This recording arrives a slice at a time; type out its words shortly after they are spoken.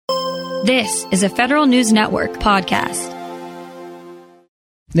This is a Federal News Network podcast.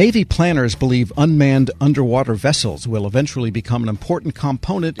 Navy planners believe unmanned underwater vessels will eventually become an important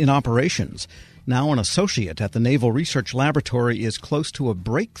component in operations. Now an associate at the Naval Research Laboratory is close to a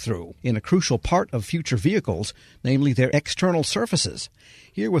breakthrough in a crucial part of future vehicles, namely their external surfaces.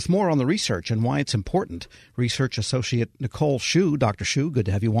 Here with more on the research and why it's important, Research Associate Nicole Hsu. Dr. Hsu, good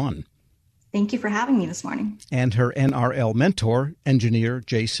to have you on. Thank you for having me this morning. And her NRL mentor, engineer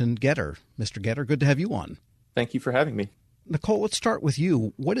Jason Getter. Mr. Getter, good to have you on. Thank you for having me. Nicole, let's start with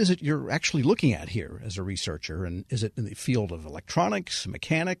you. What is it you're actually looking at here as a researcher? And is it in the field of electronics,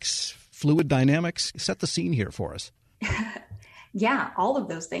 mechanics, fluid dynamics? Set the scene here for us. Yeah, all of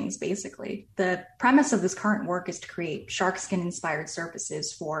those things, basically. The premise of this current work is to create shark skin-inspired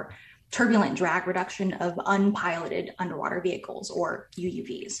surfaces for turbulent drag reduction of unpiloted underwater vehicles, or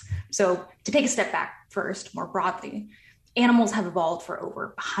UUVs. So to take a step back first, more broadly, animals have evolved for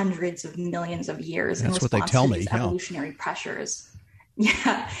over hundreds of millions of years in response to these evolutionary pressures.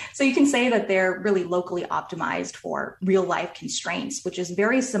 Yeah, so you can say that they're really locally optimized for real life constraints, which is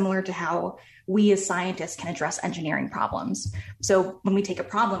very similar to how we as scientists can address engineering problems. So when we take a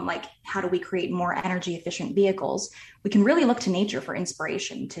problem like how do we create more energy efficient vehicles, we can really look to nature for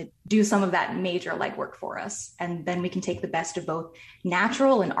inspiration to do some of that major legwork for us. And then we can take the best of both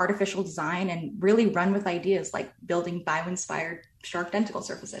natural and artificial design and really run with ideas like building bio-inspired shark denticle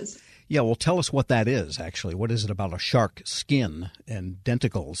surfaces. Yeah, well, tell us what that is, actually. What is it about a shark skin and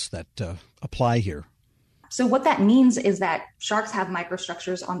denticles that apply here? So what that means is that sharks have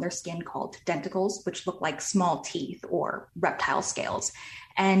microstructures on their skin called denticles, which look like small teeth or reptile scales.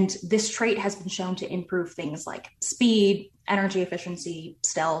 And this trait has been shown to improve things like speed, energy efficiency,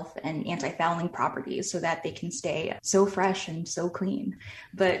 stealth, and anti-fouling properties so that they can stay so fresh and so clean.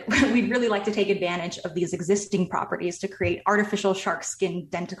 But we'd really like to take advantage of these existing properties to create artificial shark skin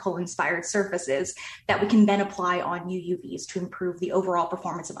denticle-inspired surfaces that we can then apply on UUVs to improve the overall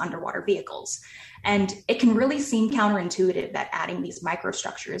performance of underwater vehicles. And it can really seem counterintuitive that adding these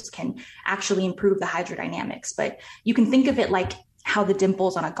microstructures can actually improve the hydrodynamics, but you can think of it like how the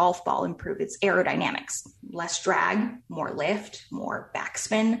dimples on a golf ball improve its aerodynamics. Less drag, more lift, more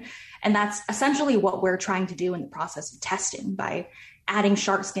backspin. And that's essentially what we're trying to do in the process of testing by adding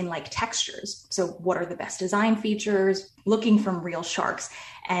shark skin-like textures. So what are the best design features, looking from real sharks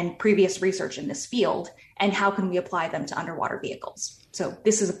and previous research in this field, and how can we apply them to underwater vehicles? So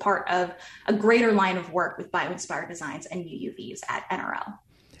this is a part of a greater line of work with bio-inspired designs and UUVs at NRL.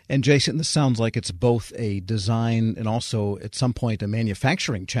 And Jason, this sounds like it's both a design and also at some point a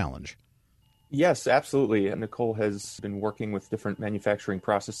manufacturing challenge. Yes, absolutely. And Nicole has been working with different manufacturing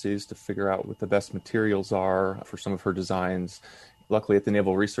processes to figure out what the best materials are for some of her designs. Luckily, at the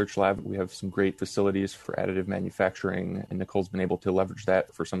Naval Research Lab, we have some great facilities for additive manufacturing, and Nicole's been able to leverage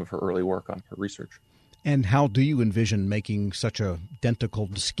that for some of her early work on her research. And how do you envision making such a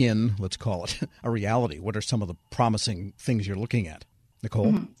denticled skin, let's call it, a reality? What are some of the promising things you're looking at? Nicole?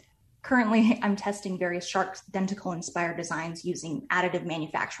 Mm-hmm. Currently, I'm testing various shark denticle-inspired designs using additive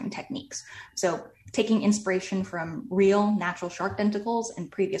manufacturing techniques. So taking inspiration from real natural shark denticles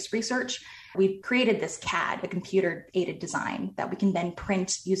and previous research, we've created this CAD, a computer-aided design, that we can then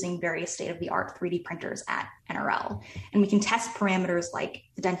print using various state-of-the-art 3D printers at NRL. And we can test parameters like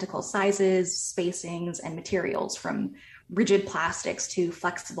the denticle sizes, spacings, and materials from rigid plastics to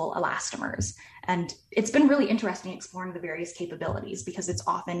flexible elastomers. And it's been really interesting exploring the various capabilities because it's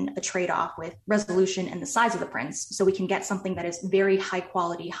often a trade-off with resolution and the size of the prints. So we can get something that is very high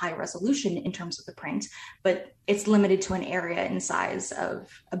quality, high resolution in terms of the print, but it's limited to an area in size of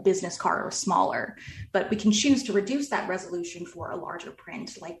a business card or smaller. But we can choose to reduce that resolution for a larger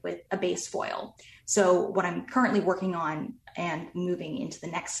print, like with a base foil. So what I'm currently working on and moving into the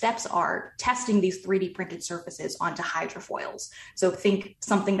next steps are testing these 3D printed surfaces onto hydrofoils. So think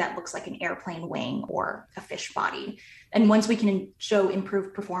something that looks like an airplane wing or a fish body. And once we can show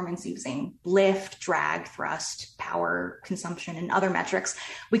improved performance using lift, drag, thrust, power, consumption, and other metrics,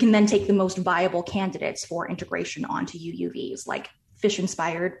 we can then take the most viable candidates for integration onto UUVs, like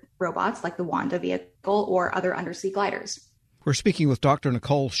fish-inspired robots like the Wanda vehicle or other undersea gliders. We're speaking with Dr.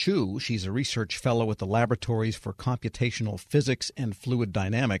 Nicole Hsu. She's a research fellow at the Laboratories for Computational Physics and Fluid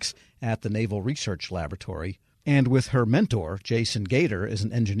Dynamics at the Naval Research Laboratory, and with her mentor, Jason Getter, as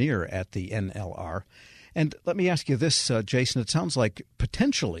an engineer at the NLR. And let me ask you this, Jason, it sounds like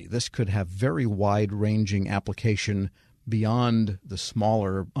potentially this could have very wide-ranging application beyond the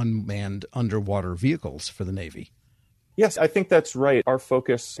smaller unmanned underwater vehicles for the Navy. Yes, I think that's right. Our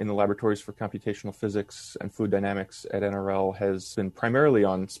focus in the laboratories for computational physics and fluid dynamics at NRL has been primarily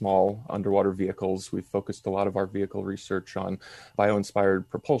on small underwater vehicles. We've focused a lot of our vehicle research on bio-inspired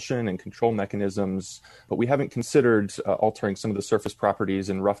propulsion and control mechanisms, but we haven't considered altering some of the surface properties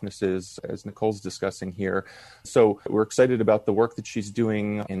and roughnesses, as Nicole's discussing here. So we're excited about the work that she's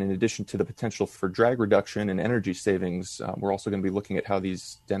doing, and in addition to the potential for drag reduction and energy savings, we're also going to be looking at how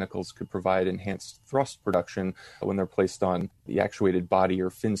these denticles could provide enhanced thrust production when they're placed on the actuated body or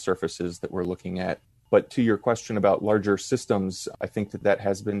fin surfaces that we're looking at. But to your question about larger systems, I think that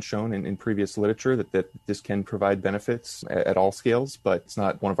has been shown in previous literature that this can provide benefits at all scales, but it's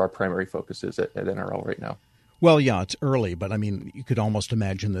not one of our primary focuses at NRL right now. Well, yeah, it's early, but I mean, you could almost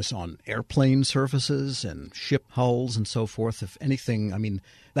imagine this on airplane surfaces and ship hulls and so forth. If anything, I mean,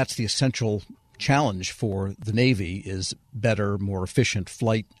 that's the essential challenge for the Navy is better, more efficient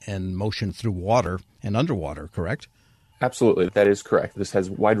flight and motion through water and underwater, correct? Absolutely. That is correct. This has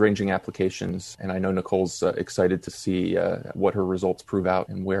wide-ranging applications, and I know Nicole's excited to see what her results prove out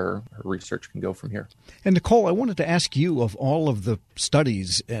and where her research can go from here. And Nicole, I wanted to ask you, of all of the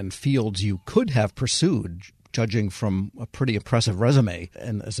studies and fields you could have pursued, judging from a pretty impressive resume,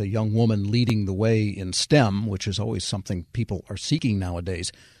 and as a young woman leading the way in STEM, which is always something people are seeking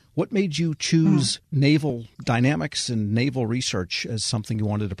nowadays, what made you choose naval dynamics and naval research as something you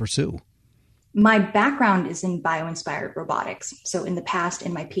wanted to pursue? My background is in bio-inspired robotics. So in the past,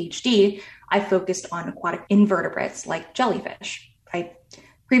 in my PhD, I focused on aquatic invertebrates like jellyfish. I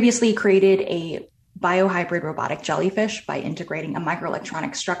previously created a biohybrid robotic jellyfish by integrating a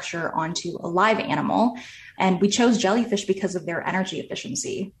microelectronic structure onto a live animal. And we chose jellyfish because of their energy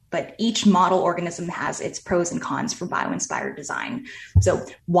efficiency. But each model organism has its pros and cons for bio-inspired design. So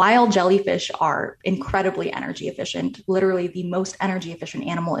while jellyfish are incredibly energy efficient, literally the most energy efficient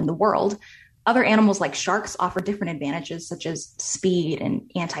animal in the world, other animals like sharks offer different advantages such as speed and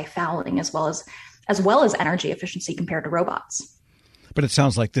anti-fouling as well as energy efficiency compared to robots. But it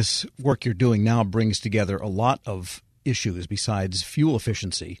sounds like this work you're doing now brings together a lot of issues besides fuel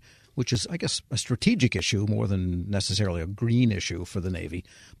efficiency, which is, I guess, a strategic issue more than necessarily a green issue for the Navy,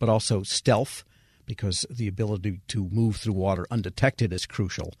 but also stealth, because the ability to move through water undetected is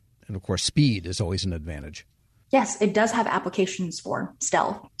crucial. And, of course, speed is always an advantage. Yes, it does have applications for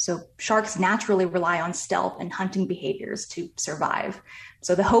stealth. So sharks naturally rely on stealth and hunting behaviors to survive.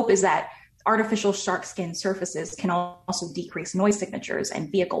 So the hope is that artificial shark skin surfaces can also decrease noise signatures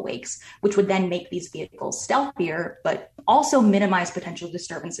and vehicle wakes, which would then make these vehicles stealthier, but also minimize potential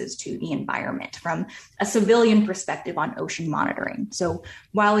disturbances to the environment from a civilian perspective on ocean monitoring. So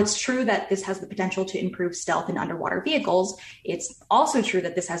while it's true that this has the potential to improve stealth in underwater vehicles, it's also true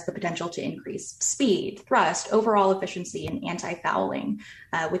that this has the potential to increase speed, thrust, overall efficiency, and anti-fouling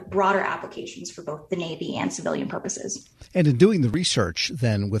with broader applications for both the Navy and civilian purposes. And in doing the research,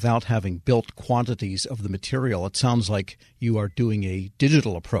 then, without having built quantities of the material, it sounds like you are doing a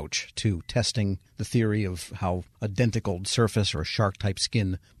digital approach to testing the theory of how a denticled surface or shark-type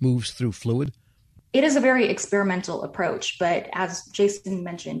skin moves through fluid. It is a very experimental approach, but as Jason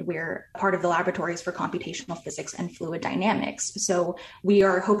mentioned, we're part of the laboratories for computational physics and fluid dynamics. So we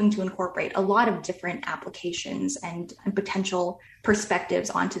are hoping to incorporate a lot of different applications and potential perspectives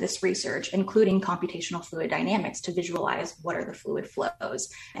onto this research, including computational fluid dynamics, to visualize what are the fluid flows.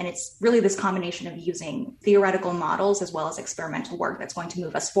 And it's really this combination of using theoretical models as well as experimental work that's going to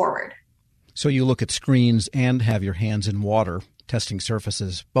move us forward. So you look at screens and have your hands in water, testing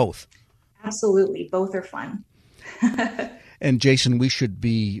surfaces, both. Absolutely. Both are fun. And Jason, we should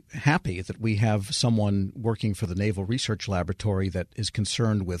be happy that we have someone working for the Naval Research Laboratory that is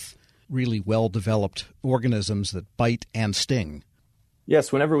concerned with really well-developed organisms that bite and sting.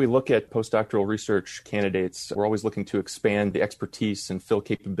 Yes, whenever we look at postdoctoral research candidates, we're always looking to expand the expertise and fill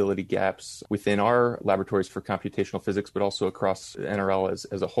capability gaps within our laboratories for computational physics, but also across NRL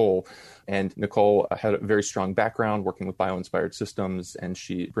as a whole. And Nicole had a very strong background working with bio-inspired systems, and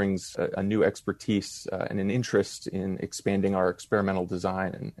she brings a new expertise and an interest in expanding our experimental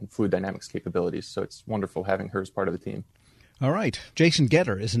design and fluid dynamics capabilities. So it's wonderful having her as part of the team. All right. Jason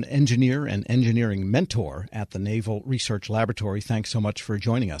Getter is an engineer and engineering mentor at the Naval Research Laboratory. Thanks so much for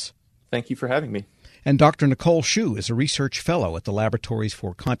joining us. Thank you for having me. And Dr. Nicole Hsu is a research fellow at the Laboratories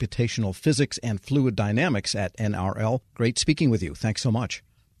for Computational Physics and Fluid Dynamics at NRL. Great speaking with you. Thanks so much.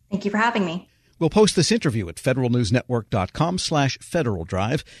 Thank you for having me. We'll post this interview at federalnewsnetwork.com/Federal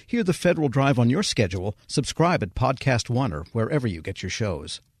Drive. Hear the Federal Drive on your schedule. Subscribe at Podcast One or wherever you get your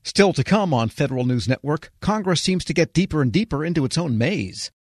shows. Still to come on Federal News Network, Congress seems to get deeper and deeper into its own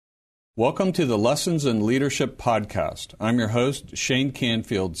maze. Welcome to the Lessons in Leadership podcast. I'm your host, Shane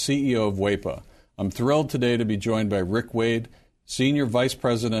Canfield, CEO of WEPA. I'm thrilled today to be joined by Rick Wade, Senior Vice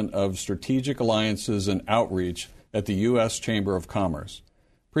President of Strategic Alliances and Outreach at the U.S. Chamber of Commerce.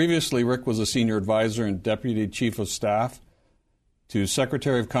 Previously, Rick was a Senior Advisor and Deputy Chief of Staff to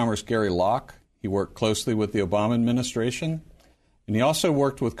Secretary of Commerce Gary Locke. He worked closely with the Obama administration, and he also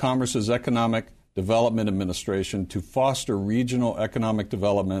worked with Commerce's Economic Development Administration to foster regional economic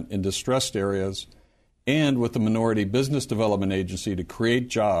development in distressed areas, and with the Minority Business Development Agency to create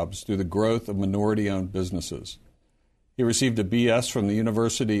jobs through the growth of minority-owned businesses. He received a BS from the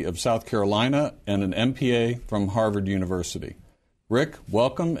University of South Carolina and an MPA from Harvard University. Rick,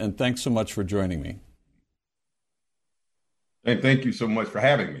 welcome, and thanks so much for joining me. And thank you so much for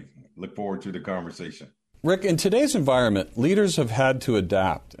having me. Look forward to the conversation. Rick, in today's environment, leaders have had to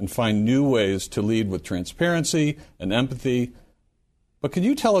adapt and find new ways to lead with transparency and empathy. But can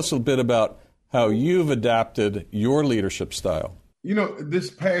you tell us a bit about how you've adapted your leadership style? You know, this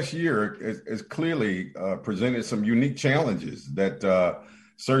past year has clearly presented some unique challenges that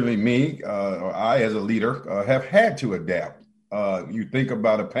certainly me, or I as a leader, have had to adapt. You think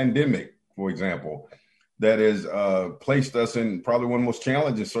about a pandemic, for example, that has placed us in probably one of the most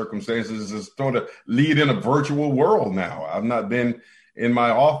challenging circumstances, is sort of lead in a virtual world now. I've not been in my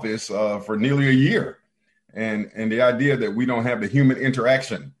office for nearly a year. And the idea that we don't have the human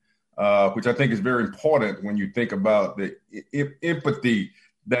interaction, which I think is very important when you think about the empathy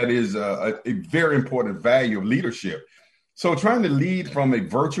that is a very important value of leadership. So trying to lead from a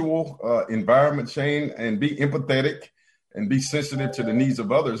virtual environment, Shane, and be empathetic and be sensitive to the needs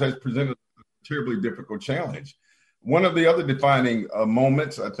of others has presented a terribly difficult challenge. One of the other defining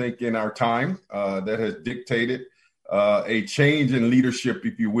moments, I think, in our time that has dictated a change in leadership,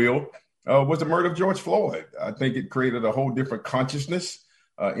 if you will, was the murder of George Floyd. I think it created a whole different consciousness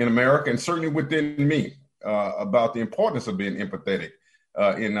in America, and certainly within me, about the importance of being empathetic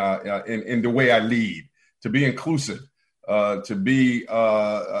in the way I lead, to be inclusive, to be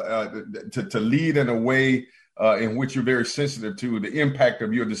to lead in a way in which you're very sensitive to the impact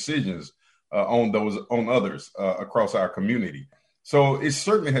of your decisions on others across our community. So it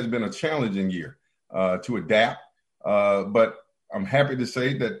certainly has been a challenging year to adapt, but I'm happy to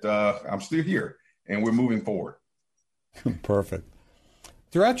say that I'm still here and we're moving forward. Perfect.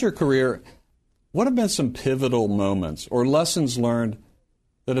 Throughout your career, what have been some pivotal moments or lessons learned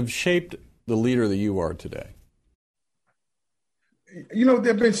that have shaped the leader that you are today? You know,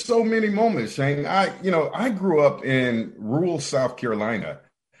 there have been so many moments, Shane. I grew up in rural South Carolina.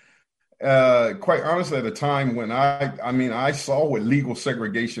 Quite honestly, at a time when I saw what legal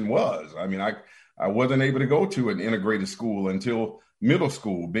segregation was. I wasn't able to go to an integrated school until middle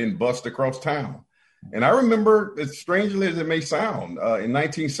school, being bused across town. And I remember, as strangely as it may sound, in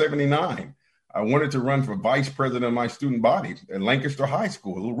 1979, I wanted to run for vice president of my student body at Lancaster High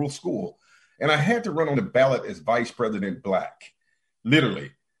School, a little rural school. And I had to run on the ballot as vice president black,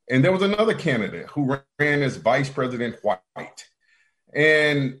 literally. And there was another candidate who ran as vice president white.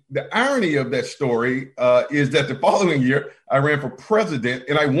 And the irony of that story is that the following year, I ran for president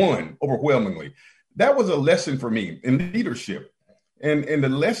and I won overwhelmingly. That was a lesson for me in leadership. And the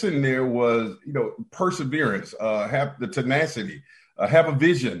lesson there was, perseverance, have the tenacity, have a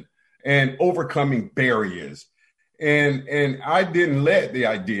vision, and overcoming barriers. And I didn't let the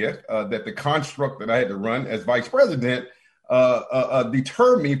idea that the construct that I had to run as vice president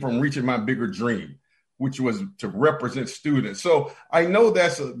deter me from reaching my bigger dream, which was to represent students. So I know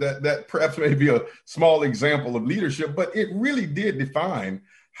that perhaps may be a small example of leadership, but it really did define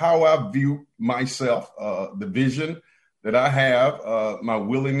how I view myself, the vision that I have, my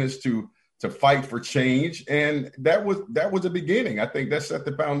willingness to fight for change. And that was the beginning. I think that set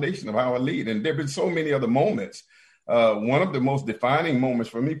the foundation of how I lead. And there have been so many other moments. One of the most defining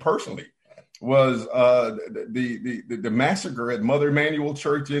moments for me personally was the massacre at Mother Emanuel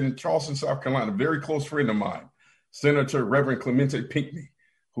Church in Charleston, South Carolina. A very close friend of mine, Senator Reverend Clemente Pinckney,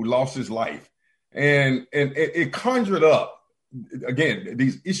 who lost his life. And it conjured up, again,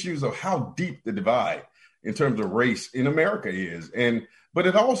 these issues of how deep the divide in terms of race in America is. But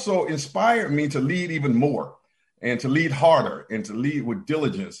it also inspired me to lead even more and to lead harder and to lead with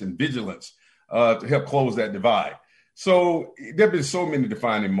diligence and vigilance to help close that divide. So there have been so many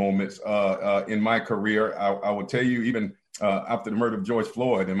defining moments in my career. I will tell you, even after the murder of George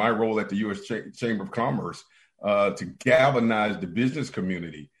Floyd and my role at the U.S. Chamber of Commerce, to galvanize the business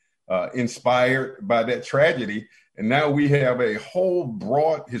community, inspired by that tragedy. And now we have a whole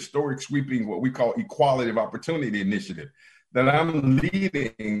broad, historic, sweeping, what we call equality of opportunity initiative that I'm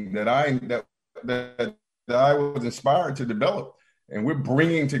leading, that I was inspired to develop. And we're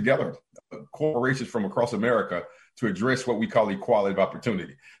bringing together corporations from across America to address what we call equality of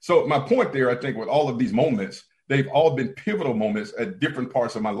opportunity. So my point there, I think with all of these moments, they've all been pivotal moments at different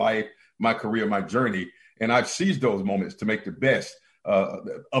parts of my life, my career, my journey. And I've seized those moments to make the best of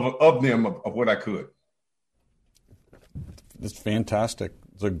what I could. It's fantastic.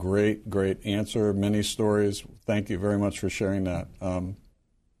 It's a great, great answer. Many stories. Thank you very much for sharing that.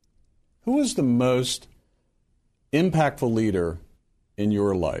 Who is the most impactful leader in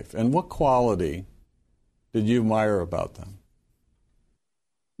your life, and what quality did you admire about them?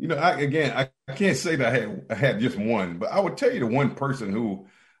 You know, I can't say that I had just one, but I would tell you the one person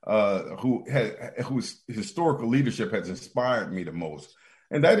whose historical leadership has inspired me the most,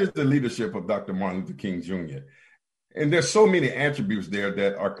 and that is the leadership of Dr. Martin Luther King Jr. And there's so many attributes there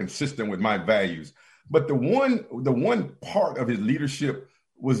that are consistent with my values. But the one part of his leadership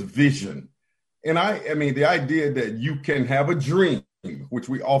was vision. And I mean, the idea that you can have a dream, which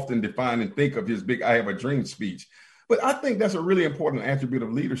we often define and think of his big "I have a dream" speech. But I think that's a really important attribute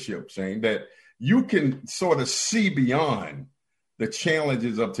of leadership, Shane, that you can sort of see beyond the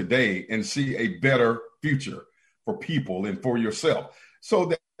challenges of today and see a better future for people and for yourself.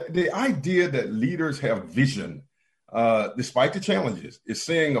 So the idea that leaders have vision, despite the challenges, is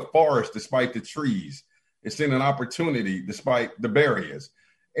seeing a forest despite the trees, is seeing an opportunity despite the barriers.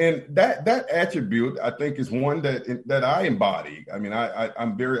 And that attribute, I think, is one that I embody. I mean,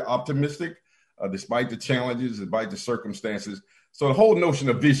 I'm very optimistic, despite the challenges, despite the circumstances. So the whole notion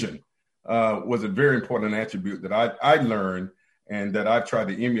of vision was a very important attribute that I learned and that I've tried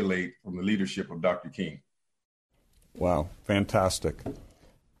to emulate from the leadership of Dr. King. Wow, fantastic.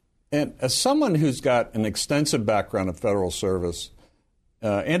 And as someone who's got an extensive background in federal service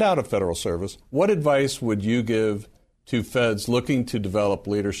and out of federal service, what advice would you give to feds looking to develop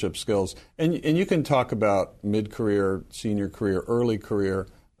leadership skills? And you can talk about mid-career, senior career, early career.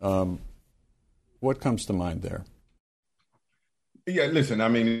 What comes to mind there? Yeah, listen, I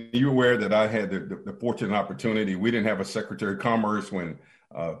mean, you're aware that I had the fortunate opportunity. We didn't have a Secretary of Commerce when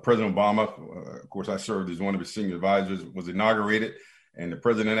President Obama, of course, I served as one of his senior advisors, was inaugurated. And the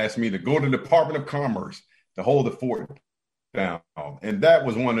president asked me to go to the Department of Commerce to hold the fort down. And that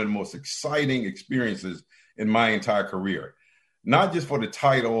was one of the most exciting experiences in my entire career, not just for the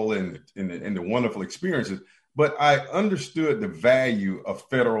title and the wonderful experiences, but I understood the value of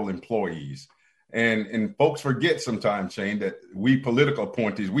federal employees. And folks forget sometimes, Shane, that we political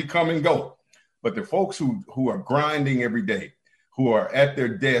appointees, we come and go. But the folks who are grinding every day, who are at their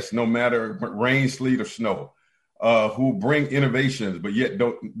desk, no matter rain, sleet, or snow, who bring innovations, but yet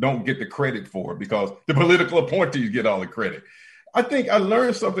don't get the credit for it because the political appointees get all the credit. I think I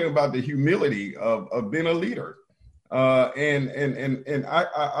learned something about the humility of being a leader. And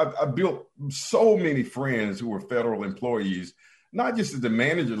I built so many friends who were federal employees, not just at the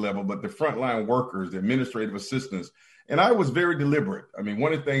manager level, but the frontline workers, the administrative assistants. And I was very deliberate. I mean,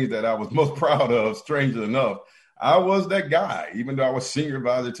 one of the things that I was most proud of, strangely enough, I was that guy, even though I was senior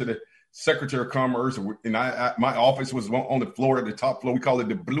advisor to the Secretary of Commerce, and my office was on the floor, at the top floor. We call it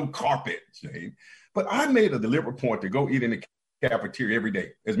the blue carpet, Shane. But I made a deliberate point to go eat in the cafeteria every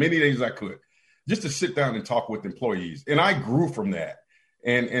day, as many days as I could, just to sit down and talk with employees. And I grew from that.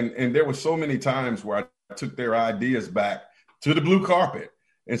 And there were so many times where I took their ideas back to the blue carpet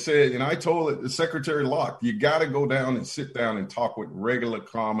and said, and I told the Secretary Locke, you got to go down and sit down and talk with regular,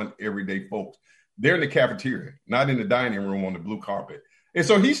 common, everyday folks. They're in the cafeteria, not in the dining room on the blue carpet. And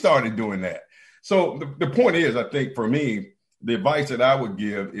so he started doing that. So the point is, I think for me, the advice that I would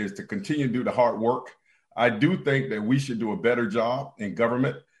give is to continue to do the hard work. I do think that we should do a better job in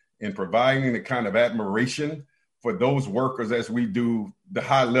government in providing the kind of admiration for those workers as we do the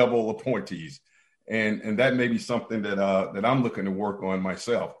high level appointees. And that may be something that I'm looking to work on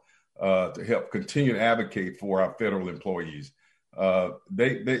myself to help continue to advocate for our federal employees. Those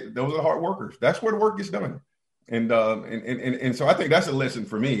are hard workers. That's where the work gets done. And so I think that's a lesson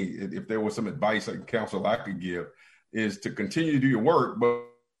for me. If there was some advice and counsel I could give, is to continue to do your work, but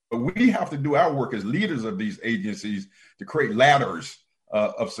we have to do our work as leaders of these agencies to create ladders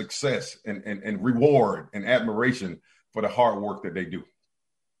of success and reward and admiration for the hard work that they do.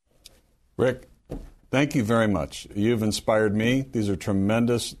 Rick, thank you very much. You've inspired me. These are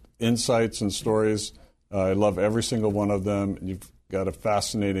tremendous insights and stories. I love every single one of them. You've got a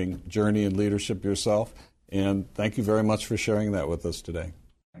fascinating journey in leadership yourself. And thank you very much for sharing that with us today.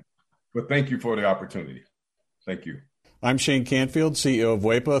 Well, thank you for the opportunity. Thank you. I'm Shane Canfield, CEO of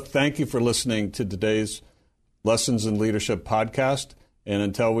WEPA. Thank you for listening to today's Lessons in Leadership podcast. And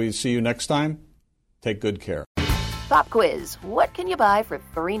until we see you next time, take good care. Pop quiz. What can you buy for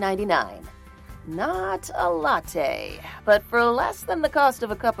 $3.99? Not a latte, but for less than the cost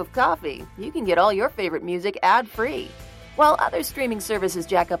of a cup of coffee, you can get all your favorite music ad-free. While other streaming services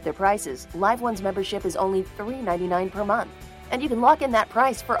jack up their prices, Live One's membership is only $3.99 per month, and you can lock in that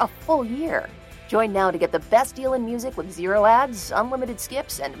price for a full year. Join now to get the best deal in music with 0 ads, unlimited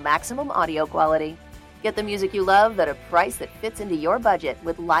skips, and maximum audio quality. Get the music you love at a price that fits into your budget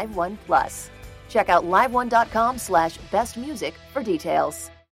with Live One Plus. Check out liveone.com/bestmusic for details.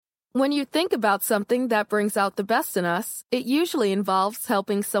 When you think about something that brings out the best in us, it usually involves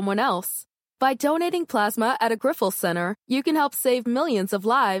helping someone else. By donating plasma at a Grifols Center, you can help save millions of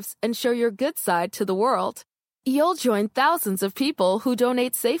lives and show your good side to the world. You'll join thousands of people who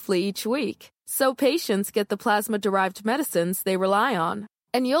donate safely each week, so patients get the plasma-derived medicines they rely on.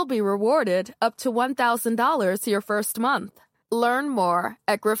 And you'll be rewarded up to $1,000 your first month. Learn more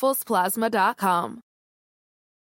at grifolsplasma.com.